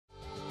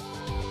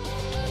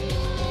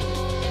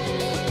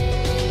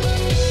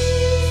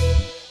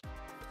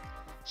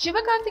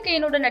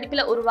சிவகார்த்திகேயனோட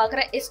நடிப்புல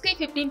உருவாகிற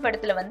SK15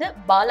 படத்துல வந்து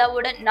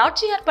பாலாவோட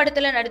நாச்சியார்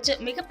படத்துல நடிச்சு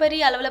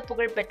மிகப்பெரிய அளவுல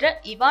புகழ் பெற்ற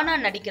இவானா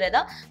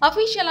நடிக்கிறதா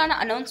அபிஷியலான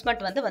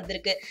அனௌன்ஸ்மெண்ட்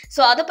வந்திருக்கு.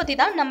 சோ அத பத்தி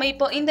தான் நம்ம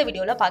இப்போ இந்த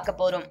வீடியோல பார்க்க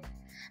போறோம்.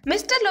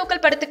 மிஸ்டர்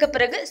லோக்கல் படத்துக்கு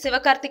பிறகு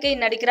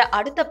சிவகார்த்திகேயன் நடிக்கிற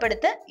அடுத்த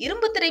படத்தை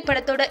இரும்பு திரை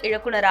படத்தோட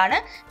இயக்குனரான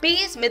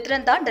PS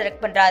மித்ரன் தான்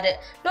டைரக்ட் பண்றாரு.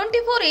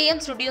 24 AM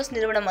ஸ்டுடியோஸ்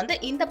நிறுவனம்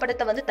இந்த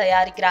படத்தை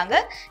தயாரிக்கிறாங்க.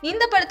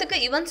 இந்த படத்துக்கு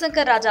Yuvan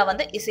Shankar Raja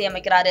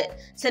இசையமைக்கிறாரு.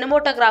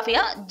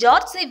 சினிமோட்டோகிராஃபியா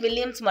George C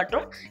Williams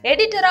மற்றும்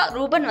எடிட்டரா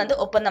ரூபன்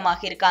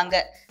ஒப்பந்தமாகி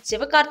இருக்காங்க.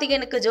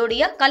 சிவகார்த்திகேயனுக்கு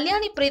ஜோடியா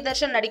கல்யாணி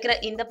பிரியதர்ஷன் நடிக்கிற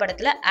இந்த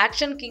படத்துல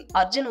ஆக்ஷன் கிங்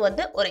அர்ஜுன்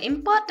ஒரு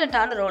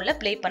இம்பார்ட்டன்டான ரோல்ல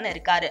பிளே பண்ண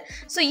இருக்காரு.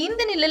 சோ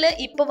இந்த நிலையில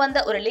இப்ப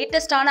ஒரு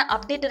லேட்டஸ்டான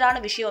அப்டேட்டடான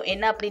விஷயம்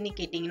என்ன அப்படின்னு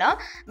கேட்டீங்கன்னா,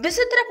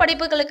 விசித்திர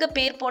படைப்புகளுக்கு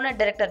பேர் போன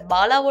டைரக்டர்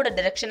பாலாவோட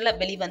டைரக்ஷன்ல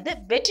வெளிவந்து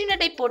வெற்றி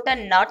நடை போட்ட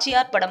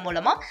நாச்சியார் படம்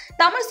மூலமா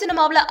தமிழ்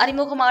சினிமாவில்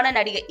அறிமுகமான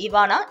நடிகை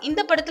இவானா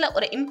இந்த படத்துல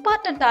ஒரு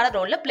இம்பார்ட்டன்டான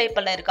ரோல்ல பிளே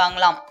பண்ண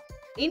இருக்காங்களாம்.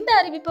 இந்த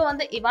அறிவிப்பு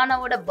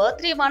இவானாவோட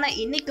பர்த்டேவான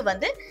இன்னைக்கு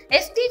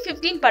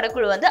SK15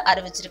 படக்குழு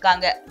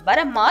அறிவிச்சிருக்காங்க.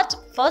 வர மார்ச்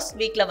 1st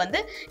வீக்ல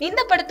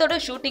இந்த படத்தோட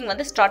ஷூட்டிங்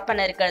ஸ்டார்ட்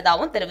பண்ண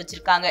இருக்கிறதாவும்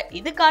தெரிவிச்சிருக்காங்க.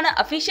 இதுக்கான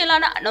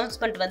அபிஷியலான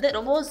அனௌன்ஸ்மெண்ட்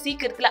ரொம்ப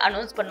சீக்கிரத்துல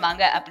அனௌன்ஸ்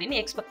பண்ணுவாங்க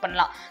அப்படின்னு எக்ஸ்பெக்ட்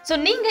பண்ணலாம். சோ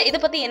நீங்க இத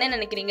பத்தி என்ன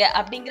நினைக்கிறீங்க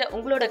அப்படிங்கிற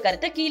உங்களோட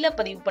கருத்தை கீழே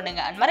பதிவு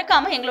பண்ணுங்க.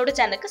 மறக்காம எங்களோட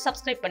சேனலுக்கு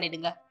சப்ஸ்கிரைப்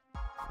பண்ணிடுங்க.